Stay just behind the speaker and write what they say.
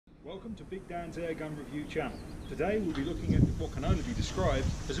Welcome to Big Dan's Airgun Review channel. Today we'll be looking at what can only be described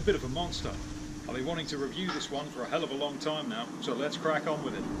as a bit of a monster. I've been wanting to review this one for a hell of a long time now, so let's crack on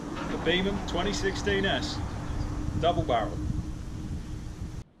with it. The Beeman 2016S double barrel.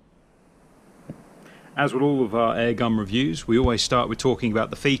 As with all of our airgun reviews, we always start with talking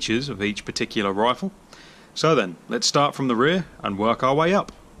about the features of each particular rifle. So then, let's start from the rear and work our way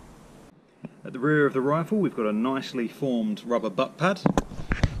up. At the rear of the rifle we've got a nicely formed rubber butt pad,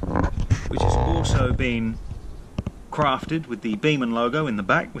 which has also been crafted with the Beeman logo in the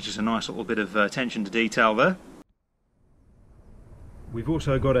back, which is a nice little bit of attention to detail there. We've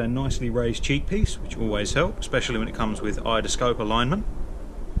also got a nicely raised cheek piece, which always helps, especially when it comes with eye-to-scope alignment.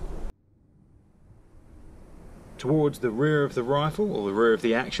 Towards the rear of the rifle, or the rear of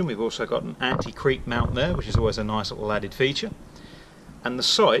the action, we've also got an anti-creep mount there, which is always a nice little added feature. And the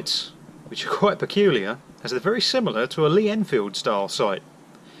sights, which are quite peculiar, as they're very similar to a Lee Enfield style sight,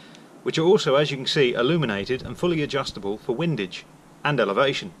 which are also, as you can see, illuminated and fully adjustable for windage and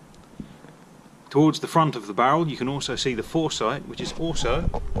elevation. Towards the front of the barrel you can also see the foresight, which is also,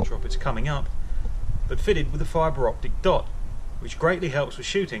 not sure if it's coming up, but fitted with a fibre optic dot, which greatly helps with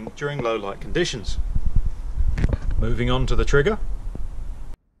shooting during low light conditions. Moving on to the trigger.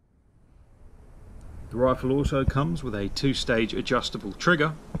 The rifle also comes with a two-stage adjustable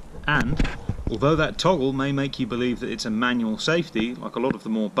trigger, and although that toggle may make you believe that it's a manual safety, like a lot of the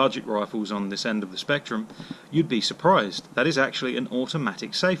more budget rifles on this end of the spectrum, you'd be surprised. That is actually an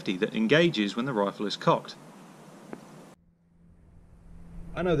automatic safety that engages when the rifle is cocked.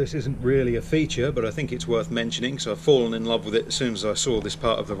 I know this isn't really a feature, but I think it's worth mentioning, so I've fallen in love with it as soon as I saw this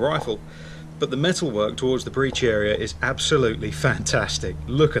part of the rifle. But the metalwork towards the breech area is absolutely fantastic.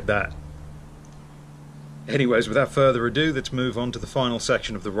 Look at that. Anyways, without further ado, let's move on to the final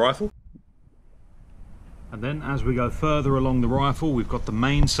section of the rifle. And then as we go further along the rifle, we've got the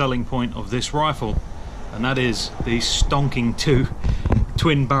main selling point of this rifle, and that is the stonking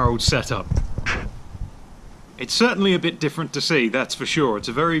twin-barreled setup. It's certainly a bit different to see, that's for sure. It's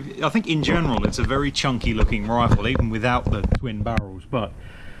a very, I think in general, it's a very chunky looking rifle, even without the twin barrels. But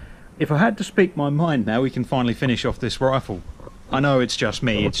if I had to speak my mind now, we can finally finish off this rifle. I know it's just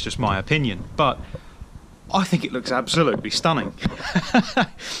me, it's just my opinion, but I think it looks absolutely stunning.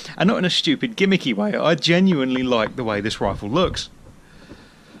 And not in a stupid gimmicky way, I genuinely like the way this rifle looks.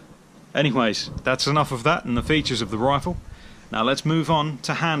 Anyways, that's enough of that and the features of the rifle. Now let's move on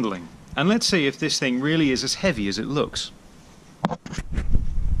to handling, and let's see if this thing really is as heavy as it looks.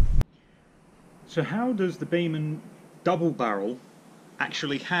 So how does the Beeman double barrel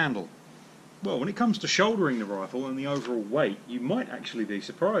actually handle? Well, when it comes to shouldering the rifle and the overall weight, you might actually be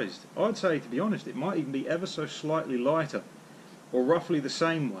surprised. I'd say, to be honest, it might even be ever so slightly lighter, or roughly the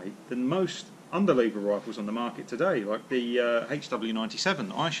same weight than most underlever rifles on the market today, like the HW97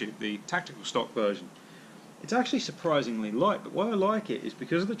 that I shoot, the tactical stock version. It's actually surprisingly light, but why I like it is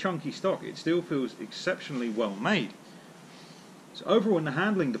because of the chunky stock, it still feels exceptionally well made. So overall in the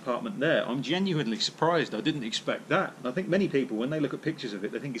handling department there, I'm genuinely surprised. I didn't expect that. And I think many people, when they look at pictures of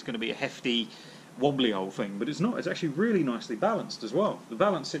it, they think it's going to be a hefty, wobbly old thing, but it's not. It's actually really nicely balanced as well. The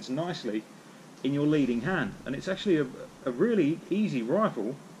balance sits nicely in your leading hand, and it's actually a really easy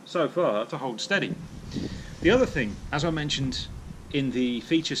rifle so far to hold steady. The other thing, as I mentioned in the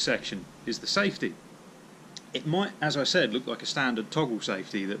features section, is the safety. It might, as I said, look like a standard toggle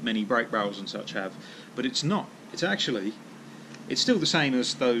safety that many break barrels and such have, but it's not. It's still the same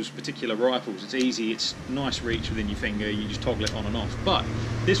as those particular rifles. It's easy, it's nice reach within your finger, you just toggle it on and off. But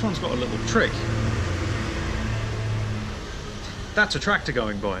this one's got a little trick. That's a tractor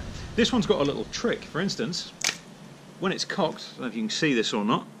going by. This one's got a little trick. For instance, when it's cocked, I don't know if you can see this or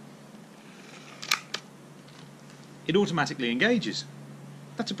not, it automatically engages.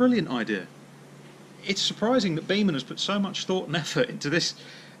 That's a brilliant idea. It's surprising that Beeman has put so much thought and effort into this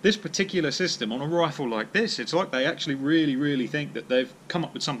particular system on a rifle like this. It's like they actually really think that they've come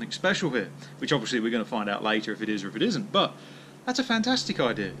up with something special here, which obviously we're going to find out later if it is or if it isn't, but that's a fantastic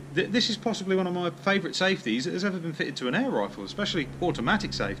idea. This is possibly one of my favourite safeties that has ever been fitted to an air rifle, especially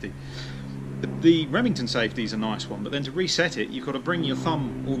automatic safety. The Remington safety is a nice one, but then to reset it you've got to bring your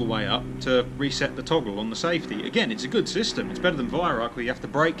thumb all the way up to reset the toggle on the safety. Again, it's a good system. It's better than Viroc, where you have to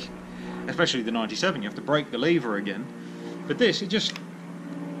break, especially the 97, you have to break the lever again. But this, it just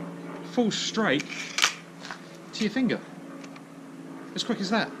falls straight to your finger. As quick as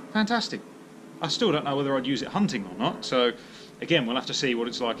that. Fantastic. I still don't know whether I'd use it hunting or not, so again we'll have to see what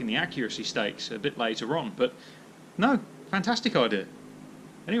it's like in the accuracy stakes a bit later on, but no, fantastic idea.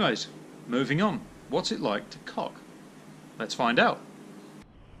 Anyways, moving on. What's it like to cock? Let's find out.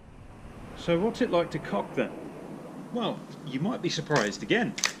 So what's it like to cock then? Well, you might be surprised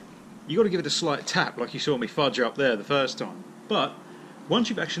again. You've got to give it a slight tap, like you saw me fudge up there the first time. But once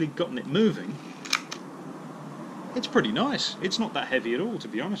you've actually gotten it moving, it's pretty nice. It's not that heavy at all, to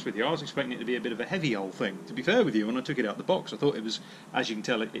be honest with you. I was expecting it to be a bit of a heavy old thing. To be fair with you, when I took it out the box, I thought it was, as you can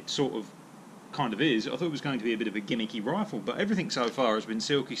tell, it sort of kind of is. I thought it was going to be a bit of a gimmicky rifle, but everything so far has been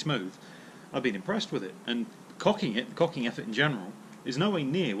silky smooth. I've been impressed with it, and cocking it, the cocking effort in general, is nowhere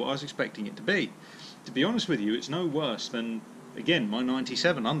near what I was expecting it to be. To be honest with you, it's no worse than, again, my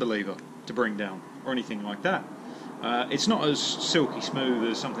 97 underlever to bring down, or anything like that. It's not as silky smooth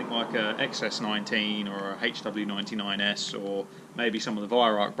as something like a XS19 or a HW99S or maybe some of the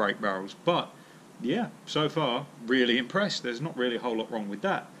Virarc brake barrels, but yeah, so far really impressed. There's not really a whole lot wrong with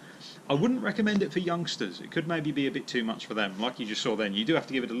that. I wouldn't recommend it for youngsters. It could maybe be a bit too much for them. Like you just saw then, you do have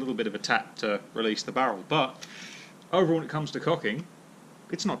to give it a little bit of a tap to release the barrel, but overall when it comes to cocking,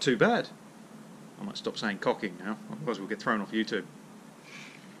 it's not too bad. I might stop saying cocking now, otherwise we'll get thrown off YouTube.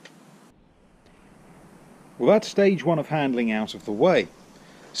 Well, that's stage 1 of handling out of the way.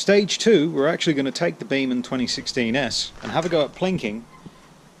 Stage 2, we're actually going to take the Beeman 2016S and have a go at plinking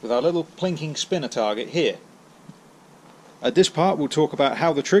with our little plinking spinner target here. At this part we'll talk about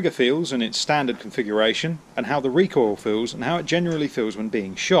how the trigger feels in its standard configuration, and how the recoil feels and how it generally feels when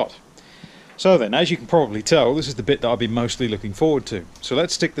being shot. So then, as you can probably tell, this is the bit that I've been mostly looking forward to. So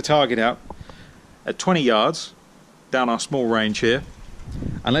let's stick the target out at 20 yards down our small range here,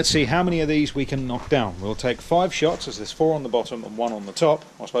 and let's see how many of these we can knock down. We'll take 5 shots, as there's 4 on the bottom and 1 on the top.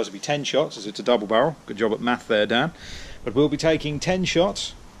 I suppose it'll be 10 shots as it's a double barrel. Good job at math there, Dan. But we'll be taking 10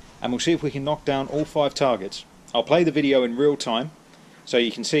 shots and we'll see if we can knock down all 5 targets. I'll play the video in real time so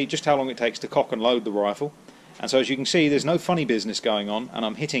you can see just how long it takes to cock and load the rifle. And so as you can see, there's no funny business going on, and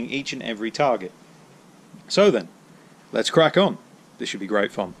I'm hitting each and every target. So then, let's crack on. This should be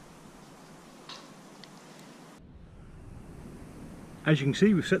great fun. As you can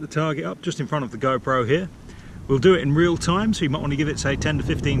see, we've set the target up just in front of the GoPro here. We'll do it in real time, so you might want to give it, say, 10 to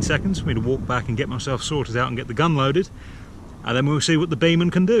 15 seconds for me to walk back and get myself sorted out and get the gun loaded. And then we'll see what the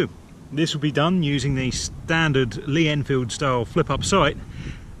Beeman can do. This will be done using the standard Lee Enfield style flip-up sight,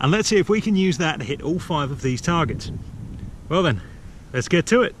 and let's see if we can use that to hit all 5 of these targets. Well then, let's get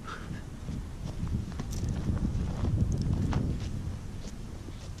to it.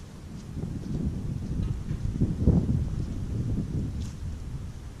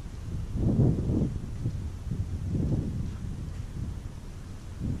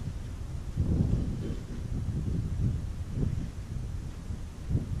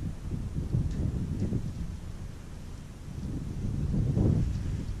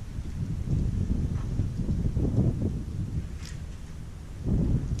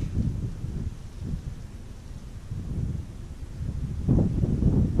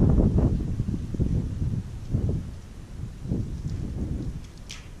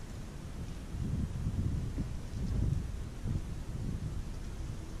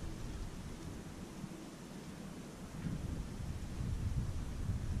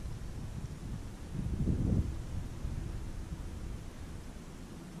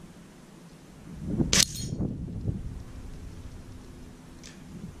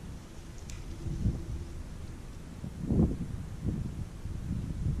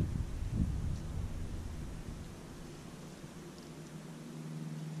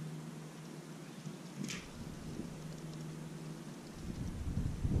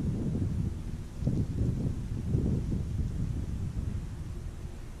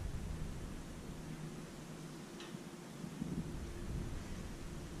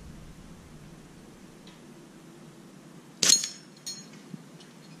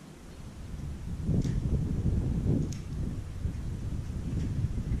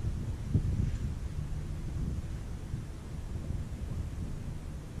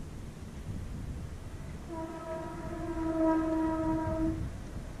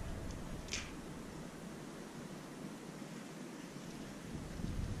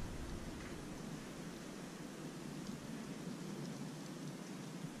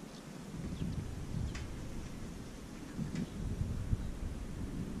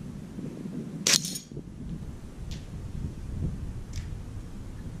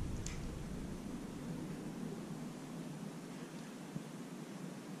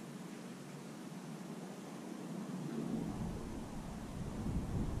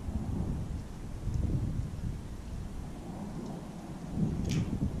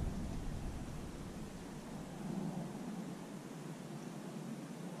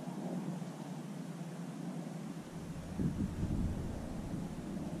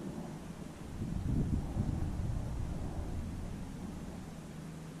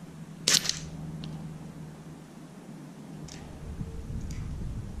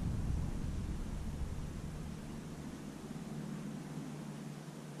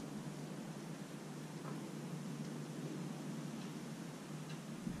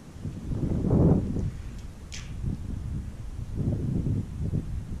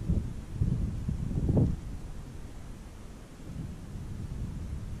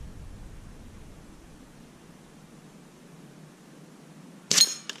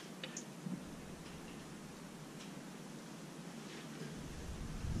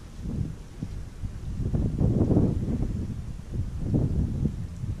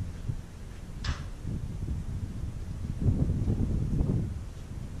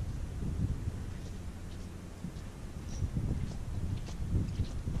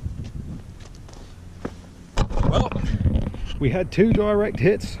 We had 2 direct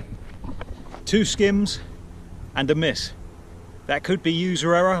hits, 2 skims and a miss. That could be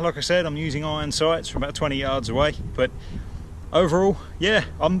user error. Like I said, I'm using iron sights from about 20 yards away, but overall, yeah,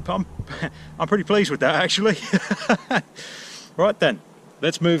 I'm pretty pleased with that actually. Right then,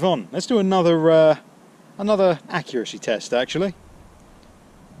 let's move on. Let's do another accuracy test actually.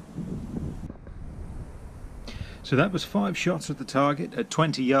 So that was 5 shots at the target at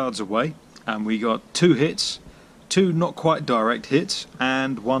 20 yards away, and we got 2 hits, 2 not quite direct hits,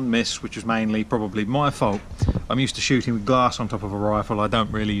 and 1 miss, which was mainly probably my fault. I'm used to shooting with glass on top of a rifle. I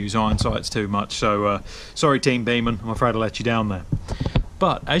don't really use iron sights too much, so sorry Team Beeman, I'm afraid I let you down there.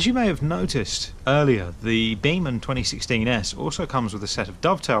 But as you may have noticed earlier, the Beeman 2016S also comes with a set of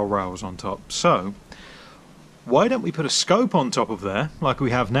dovetail rails on top, so why don't we put a scope on top of there, like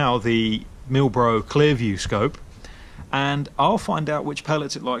we have now, the Milbro Clearview scope, and I'll find out which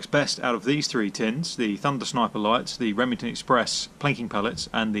pellets it likes best out of these 3 tins, the Thunder Sniper Lights, the Remington Express plinking pellets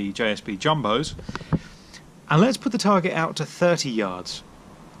and the JSP Jumbos, and let's put the target out to 30 yards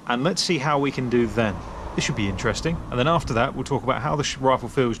and let's see how we can do then. This should be interesting, and then after that we'll talk about how the rifle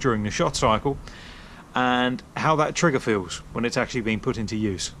feels during the shot cycle and how that trigger feels when it's actually being put into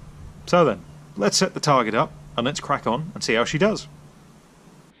use. So then, let's set the target up and let's crack on and see how she does.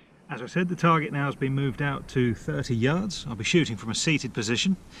 As I said, the target now has been moved out to 30 yards. I'll be shooting from a seated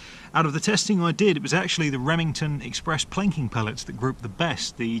position. Out of the testing I did, it was actually the Remington Express plinking pellets that grouped the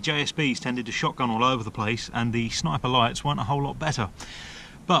best. The JSBs tended to shotgun all over the place, and the Sniper Lights weren't a whole lot better.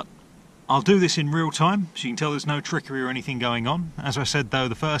 But I'll do this in real time, so you can tell there's no trickery or anything going on. As I said though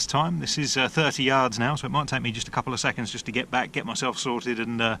the first time, this is 30 yards now, so it might take me just a couple of seconds just to get back, get myself sorted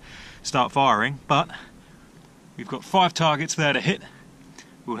and start firing. But we've got 5 targets there to hit.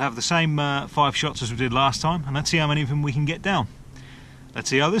 We'll have the same 5 shots as we did last time, and let's see how many of them we can get down. Let's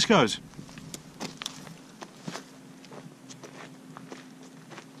see how this goes.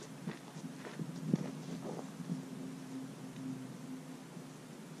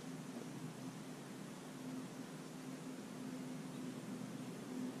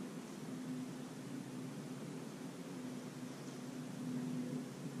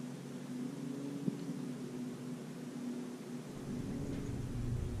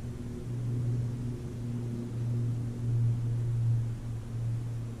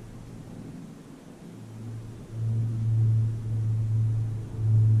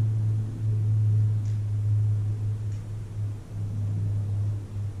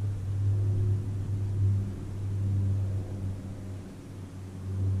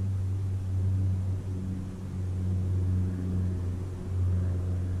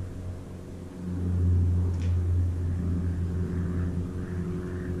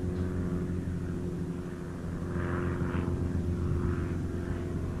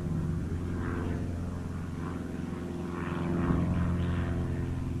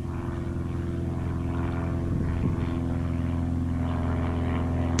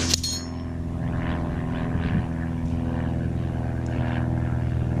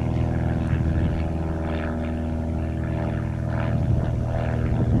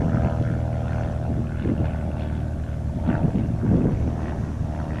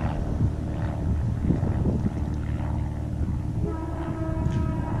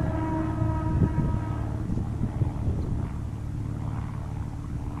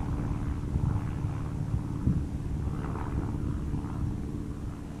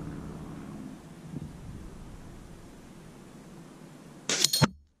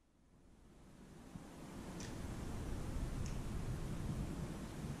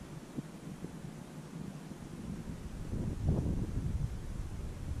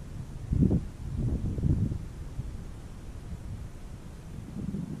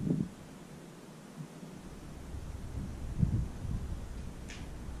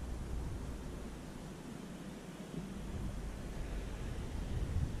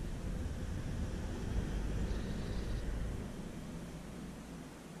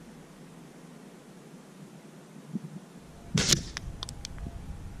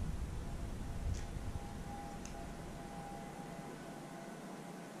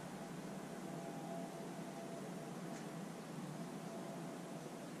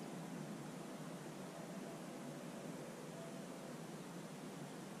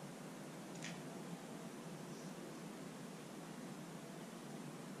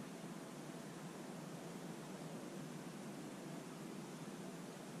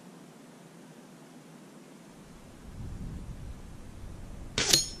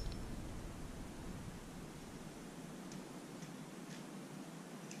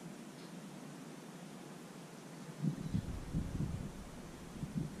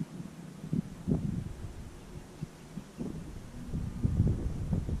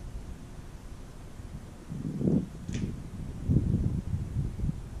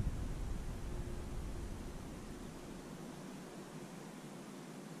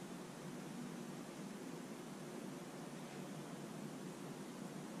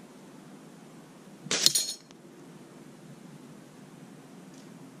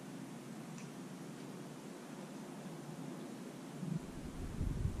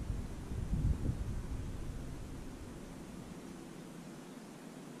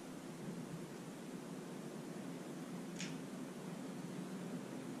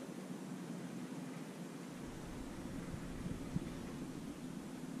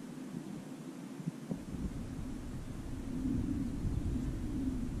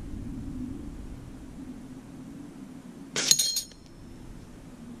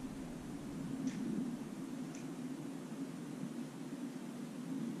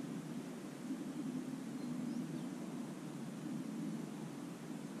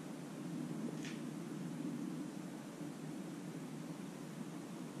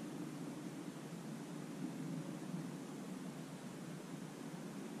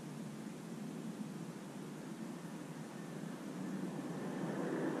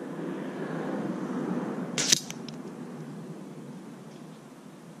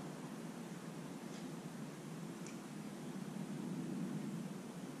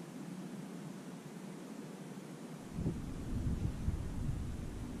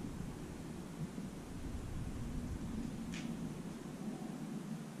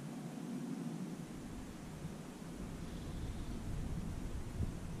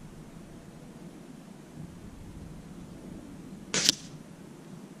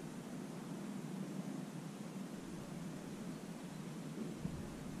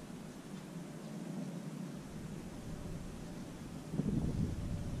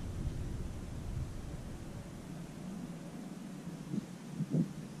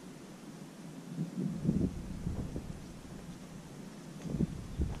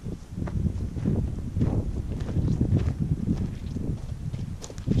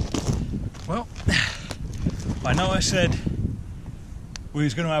 I know I said we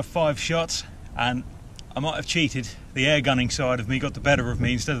was going to have 5 shots, and I might have cheated. The air gunning side of me got the better of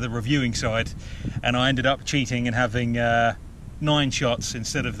me instead of the reviewing side, and I ended up cheating and having 9 shots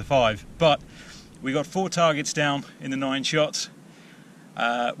instead of the 5. But we got 4 targets down in the 9 shots.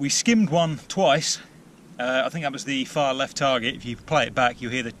 We skimmed one twice. I think that was the far left target. If you play it back,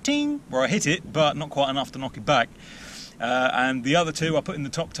 you'll hear the ting where I hit it, but not quite enough to knock it back. And the other 2 I put in the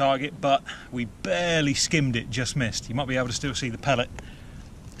top target, but we barely skimmed it, just missed. You might be able to still see the pellet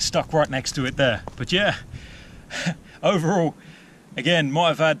stuck right next to it there. But yeah, overall, again,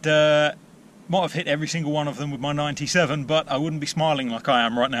 might have hit every single one of them with my 97, but I wouldn't be smiling like I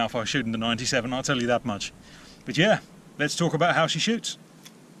am right now if I was shooting the 97, I'll tell you that much. But yeah, let's talk about how she shoots.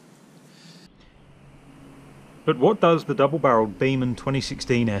 But what does the double-barreled Beeman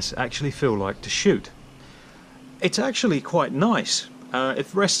 2016S actually feel like to shoot? It's actually quite nice. It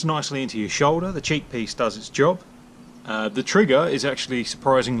rests nicely into your shoulder, the cheek piece does its job. The trigger is actually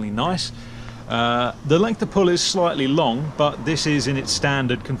surprisingly nice. The length of pull is slightly long, but this is in its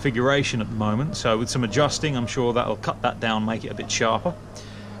standard configuration at the moment, so with some adjusting I'm sure that'll cut that down, make it a bit sharper.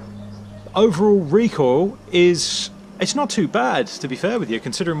 Overall recoil it's not too bad, to be fair with you,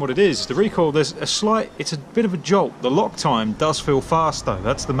 considering what it is. The recoil, it's a bit of a jolt. The lock time does feel fast though,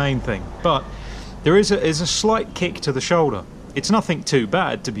 that's the main thing. But there is a slight kick to the shoulder. It's nothing too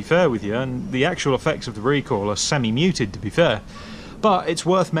bad, to be fair with you, and the actual effects of the recoil are semi-muted, to be fair. But it's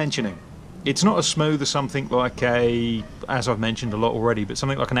worth mentioning. It's not as smooth as something like as I've mentioned a lot already, but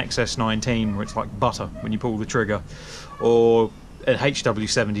something like an XS19 where it's like butter when you pull the trigger, or an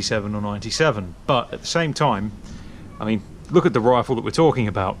HW77 or 97. But at the same time, I mean, look at the rifle that we're talking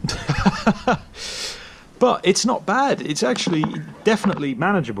about. But it's not bad. It's actually definitely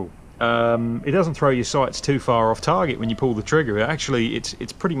manageable. It doesn't throw your sights too far off target when you pull the trigger.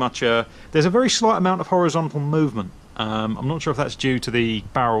 It's pretty much there's a very slight amount of horizontal movement. I'm not sure if that's due to the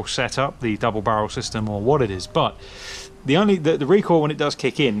barrel setup, the double barrel system, or what it is, but the recoil when it does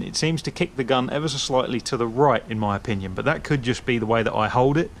kick in, it seems to kick the gun ever so slightly to the right, in my opinion. But that could just be the way that I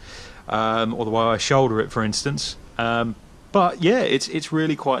hold it, or the way I shoulder it, for instance. But yeah, it's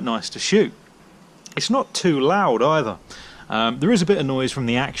really quite nice to shoot. It's not too loud either. There is a bit of noise from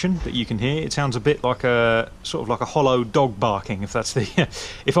the action that you can hear. It sounds a bit like a sort of like a hollow dog barking, if that's the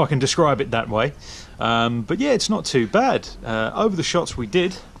if I can describe it that way. But yeah, it's not too bad. Over the shots we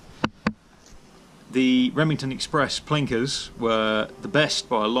did, the Remington Express plinkers were the best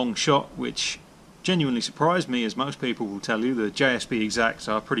by a long shot, which genuinely surprised me, as most people will tell you. The JSB Exacts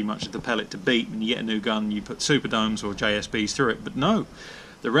are pretty much the pellet to beat. When you get a new gun, you put Superdomes or JSBs through it, but no.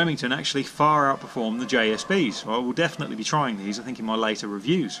 The Remington actually far outperformed the JSBs, so I will definitely be trying these, I think, in my later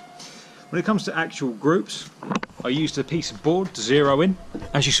reviews. When it comes to actual groups, I used a piece of board to zero in.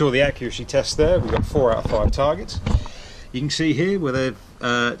 As you saw the accuracy test there, we got 4 out of 5 targets. You can see here where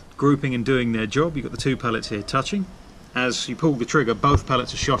they're grouping and doing their job. You've got the 2 pellets here touching. As you pull the trigger, both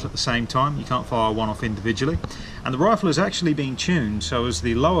pellets are shot at the same time. You can't fire one off individually. And the rifle is actually being tuned so as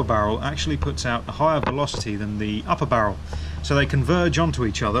the lower barrel actually puts out a higher velocity than the upper barrel. So they converge onto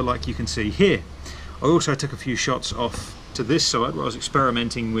each other, like you can see here. I also took a few shots off to this side where I was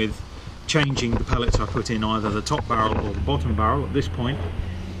experimenting with changing the pellets I put in either the top barrel or the bottom barrel at this point.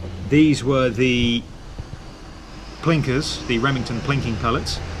 These were the plinkers, the Remington plinking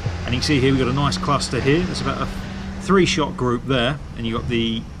pellets, and you can see here we've got a nice cluster here. There's about a 3-shot group there, and you've got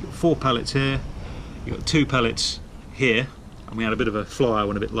the 4 pellets here, you've got 2 pellets here, and we had a bit of a fly,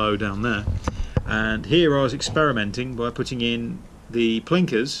 went a bit low down there. And here I was experimenting by putting in the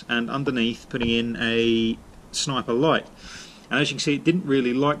plinkers and underneath putting in a sniper light. And as you can see, it didn't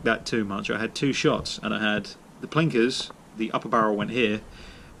really like that too much. I had 2 shots, and I had the plinkers, the upper barrel went here,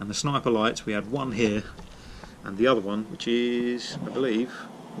 and the sniper lights, we had one here, and the other one, which is, I believe,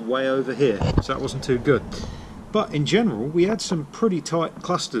 way over here. So that wasn't too good. But in general, we had some pretty tight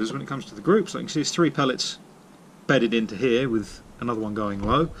clusters when it comes to the groups. Like you can see, there's 3 pellets bedded into here with another one going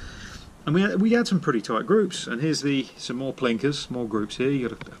low. And we had some pretty tight groups. And here's some more plinkers, more groups here. You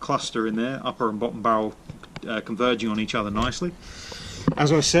got a cluster in there, upper and bottom barrel converging on each other nicely.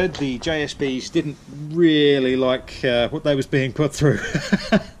 As I said, the JSBs didn't really like what they was being put through.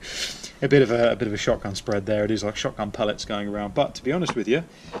 a bit of a shotgun spread there. It is like shotgun pellets going around. But to be honest with you,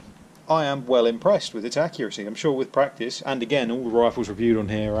 I am well impressed with its accuracy. I'm sure with practice, and again, all the rifles reviewed on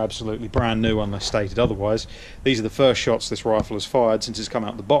here are absolutely brand new unless stated otherwise. These are the first shots this rifle has fired since it's come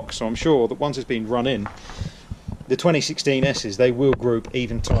out of the box, so I'm sure that once it's been run in, the 2016Ss, they will group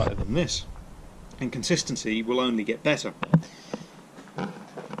even tighter than this, and consistency will only get better.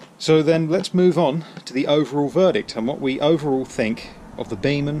 So then let's move on to the overall verdict and what we overall think of the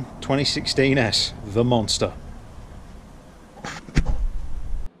Beeman 2016S, the monster.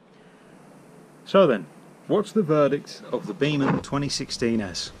 So then, what's the verdict of the Beeman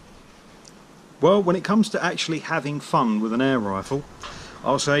 2016S? Well, when it comes to actually having fun with an air rifle,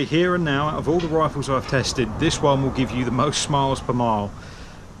 I'll say here and now, out of all the rifles I've tested, this one will give you the most smiles per mile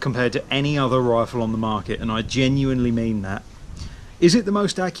compared to any other rifle on the market, and I genuinely mean that. Is it the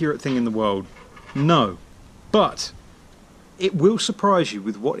most accurate thing in the world? No. But it will surprise you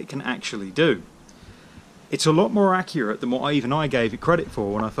with what it can actually do. It's a lot more accurate than what even I gave it credit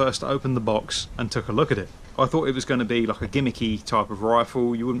for when I first opened the box and took a look at it. I thought it was going to be like a gimmicky type of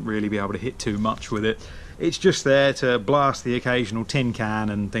rifle. You wouldn't really be able to hit too much with it. It's just there to blast the occasional tin can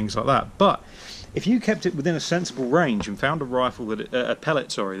and things like that. But if you kept it within a sensible range and found a rifle that a pellet,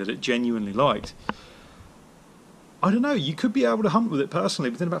 that it genuinely liked, I don't know, you could be able to hunt with it personally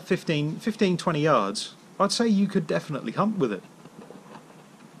within about 15-20 yards. I'd say you could definitely hunt with it.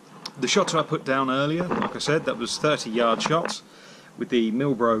 The shots I put down earlier, like I said, that was 30-yard shots with the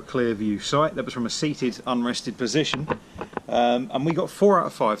Milbro Clearview sight. That was from a seated, unrested position, and we got 4 out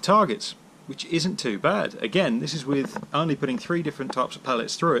of 5 targets, which isn't too bad. Again, this is with only putting 3 different types of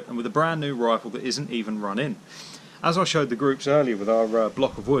pellets through it, and with a brand new rifle that isn't even run in. As I showed the groups earlier with our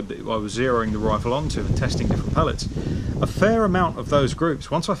block of wood that I was zeroing the rifle onto and testing different pellets, a fair amount of those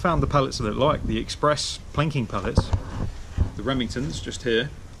groups, once I found the pellets that it liked, the Express plinking pellets, the Remingtons just here,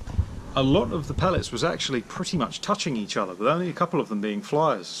 a lot of the pellets was actually pretty much touching each other, with only a couple of them being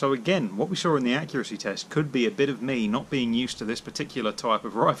flyers. So again, what we saw in the accuracy test could be a bit of me not being used to this particular type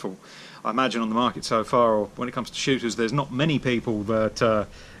of rifle. I imagine on the market so far, or when it comes to shooters, there's not many people that are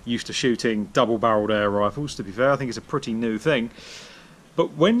used to shooting double-barreled air rifles, to be fair. I think it's a pretty new thing.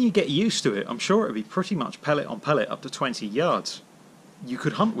 But when you get used to it, I'm sure it'd be pretty much pellet on pellet up to 20 yards. You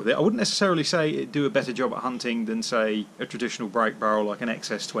could hunt with it. I wouldn't necessarily say it'd do a better job at hunting than, say, a traditional break barrel like an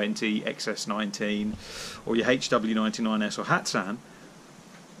XS20, XS19, or your HW99S or Hatsan.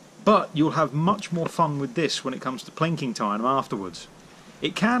 But you'll have much more fun with this when it comes to plinking time afterwards.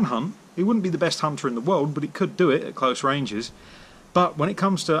 It can hunt. It wouldn't be the best hunter in the world, but it could do it at close ranges. But when it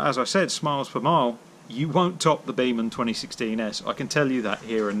comes to, as I said, smiles per mile, you won't top the Beeman 2016S. I can tell you that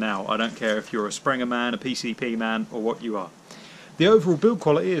here and now. I don't care if you're a Springer man, a PCP man, or what you are. The overall build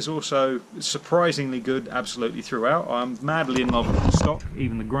quality is also surprisingly good absolutely throughout. I'm madly in love with the stock.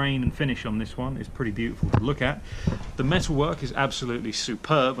 Even the grain and finish on this one is pretty beautiful to look at. The metalwork is absolutely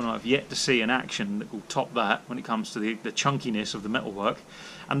superb, and I've yet to see an action that will top that when it comes to the chunkiness of the metalwork.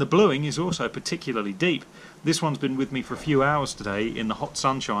 And the bluing is also particularly deep. This one's been with me for a few hours today in the hot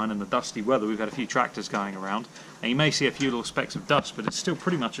sunshine and the dusty weather. We've had a few tractors going around, and you may see a few little specks of dust, but it's still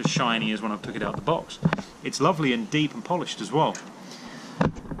pretty much as shiny as when I took it out of the box. It's lovely and deep and polished as well.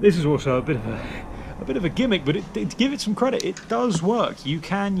 This is also a bit of a gimmick, but to give it some credit, it does work. You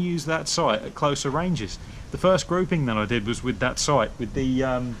can use that sight at closer ranges. The first grouping that I did was with that sight, with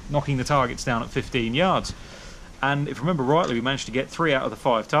the knocking the targets down at 15 yards. And if I remember rightly, we managed to get 3 out of the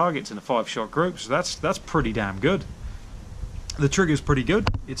 5 targets in a 5-shot group, so that's pretty damn good. The trigger's pretty good.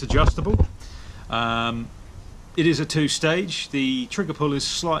 It's adjustable. It is a 2-stage. The trigger pull is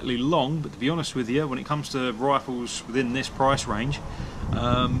slightly long, but to be honest with you, when it comes to rifles within this price range,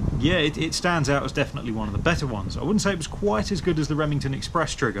 yeah, it stands out as definitely one of the better ones. I wouldn't say it was quite as good as the Remington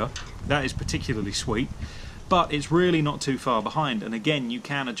Express trigger. That is particularly sweet, but it's really not too far behind. And again, you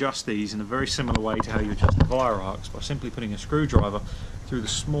can adjust these in a very similar way to how you adjust the fire arcs, by simply putting a screwdriver through the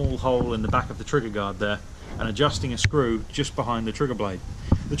small hole in the back of the trigger guard there and adjusting a screw just behind the trigger blade.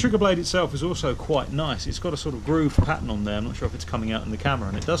 The trigger blade itself is also quite nice. It's got a sort of grooved pattern on there. I'm not sure if it's coming out in the camera,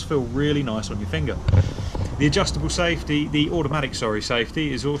 and it does feel really nice on your finger. The adjustable safety, the automatic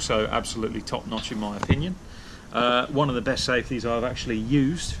safety, is also absolutely top-notch in my opinion. One of the best safeties I've actually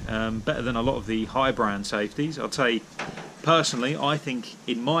used, better than a lot of the high brand safeties. I'd say personally, I think,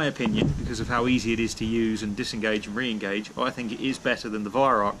 in my opinion, because of how easy it is to use and disengage and re-engage, I think it is better than the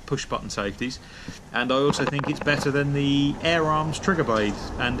VireArc push button safeties, and I also think it's better than the Air Arms trigger blade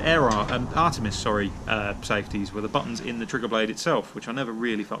and Artemis safeties, with the buttons in the trigger blade itself, which I never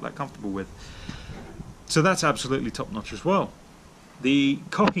really felt that comfortable with. So that's absolutely top notch as well. The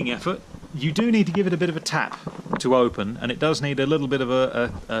cocking effort, you do need to give it a bit of a tap to open, and it does need a little bit of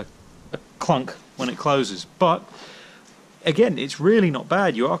a clunk when it closes, but again, it's really not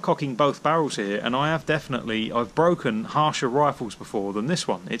bad. You are cocking both barrels here, and I've broken harsher rifles before than this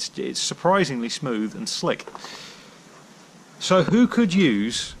one. It's surprisingly smooth and slick. So who could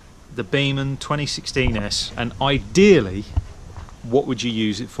use the Beeman 2016S, and ideally, what would you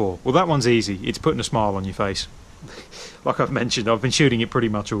use it for? Well, that one's easy. It's putting a smile on your face. Like I've mentioned, I've been shooting it pretty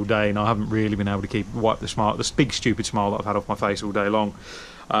much all day, and I haven't really been able to wipe the big stupid smile that I've had off my face all day long.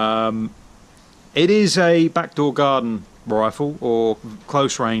 It is a backdoor garden rifle or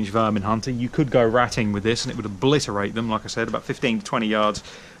close range vermin hunter, you could go ratting with this and it would obliterate them. Like I said, about 15 to 20 yards,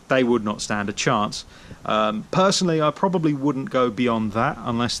 they would not stand a chance. Personally, I probably wouldn't go beyond that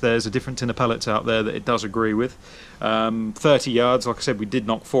unless there's a different tin of pellets out there that it does agree with. 30 yards, like I said, we did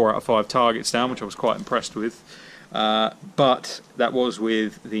knock 4 out of 5 targets down, which I was quite impressed with. But that was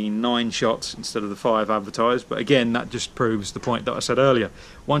with the 9 shots instead of the 5 advertised. But again, that just proves the point that I said earlier.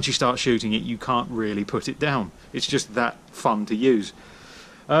 Once you start shooting it, you can't really put it down. It's just that fun to use.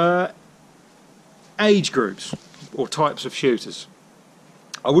 Age groups or types of shooters.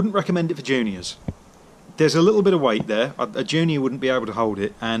 I wouldn't recommend it for juniors. There's a little bit of weight there. A junior wouldn't be able to hold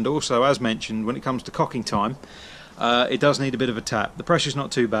it, and also, as mentioned, when it comes to cocking time, it does need a bit of a tap. The pressure's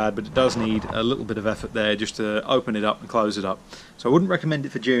not too bad, but it does need a little bit of effort there just to open it up and close it up. So I wouldn't recommend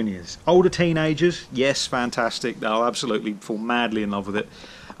it for juniors. Older teenagers, yes, fantastic. They'll absolutely fall madly in love with it.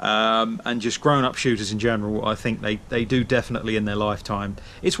 And just grown-up shooters in general, I think they do definitely in their lifetime.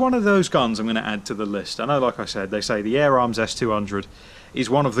 It's one of those guns I'm going to add to the list. I know, like I said, they say the Air Arms S200 is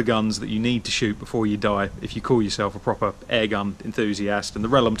one of the guns that you need to shoot before you die if you call yourself a proper airgun enthusiast, and the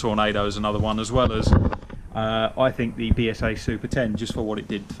Relum Tornado is another one, as well as I think the BSA Super 10, just for what it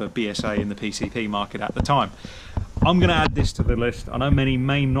did for BSA in the PCP market at the time. I'm going to add this to the list. I know many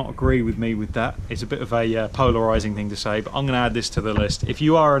may not agree with me with that. It's a bit of a polarising thing to say, but I'm going to add this to the list. If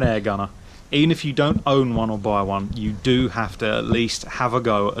you are an air gunner, even if you don't own one or buy one, you do have to at least have a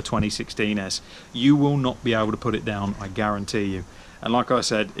go at a 2016S. You will not be able to put it down, I guarantee you. And like I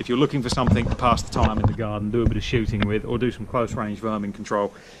said, if you're looking for something to pass the time in the garden, do a bit of shooting with, or do some close range vermin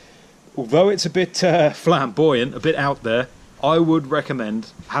control, although it's a bit flamboyant, a bit out there, I would recommend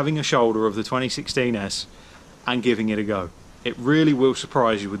having a shoulder of the 2016S and giving it a go. It really will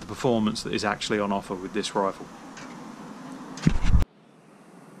surprise you with the performance that is actually on offer with this rifle.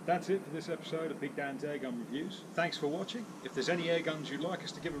 That's it for this episode of Big Dan's Airgun Reviews. Thanks for watching. If there's any airguns you'd like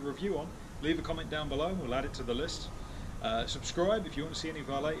us to give a review on, leave a comment down below and we'll add it to the list. Subscribe if you want to see any of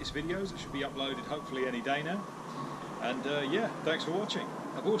our latest videos. It should be uploaded hopefully any day now. And yeah, thanks for watching.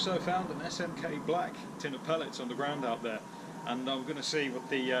 I've also found an SMK Black tin of pellets on the ground out there, and I'm going to see what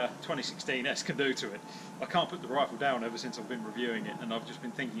the 2016S can do to it. I can't put the rifle down ever since I've been reviewing it, and I've just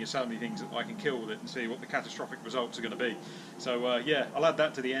been thinking of so many things that I can kill with it and see what the catastrophic results are going to be. So yeah, I'll add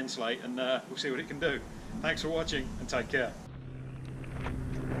that to the end slate and we'll see what it can do. Thanks for watching and take care.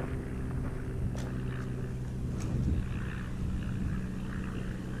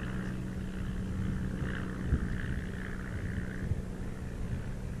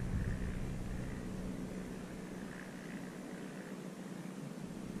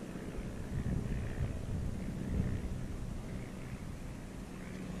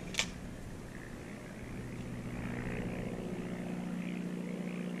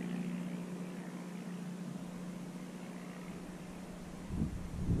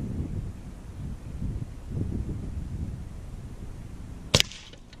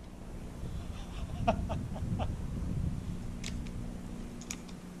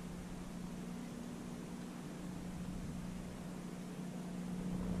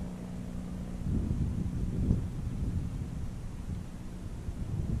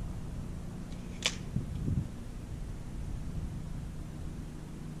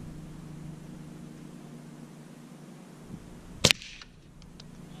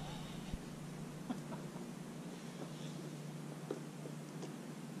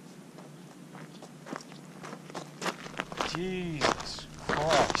 Jesus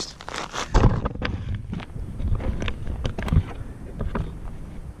Christ.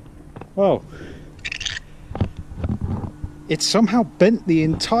 Oh. It somehow bent the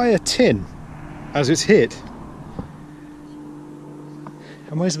entire tin as it's hit.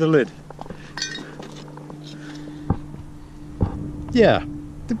 And where's the lid? Yeah,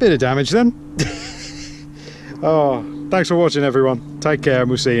 a bit of damage then. Oh, thanks for watching everyone. Take care and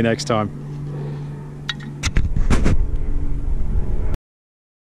we'll see you next time.